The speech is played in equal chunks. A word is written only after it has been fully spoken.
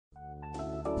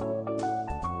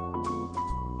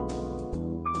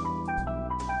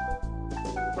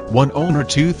One owner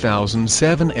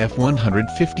 2007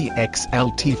 F-150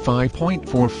 XLT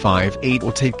 5.458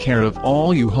 will take care of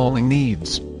all your hauling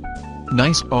needs.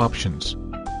 Nice options: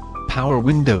 power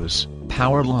windows,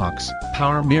 power locks,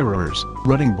 power mirrors,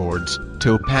 running boards,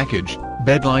 tow package,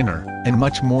 bedliner, and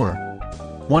much more.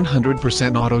 100%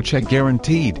 AutoCheck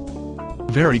guaranteed.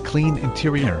 Very clean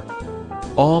interior.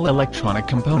 All electronic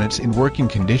components in working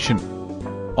condition.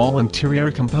 All interior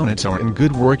components are in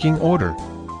good working order.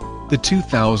 The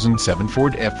 2007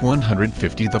 Ford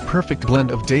F-150, the perfect blend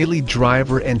of daily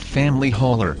driver and family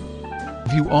hauler.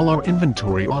 View all our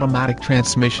inventory: automatic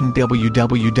transmission,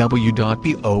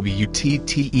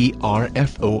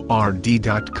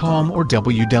 www.bobutterford.com or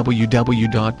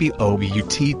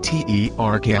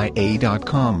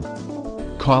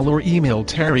www.bobutterkia.com. Call or email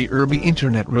Terry Irby,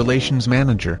 Internet Relations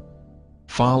Manager.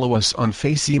 Follow us on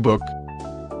Facebook,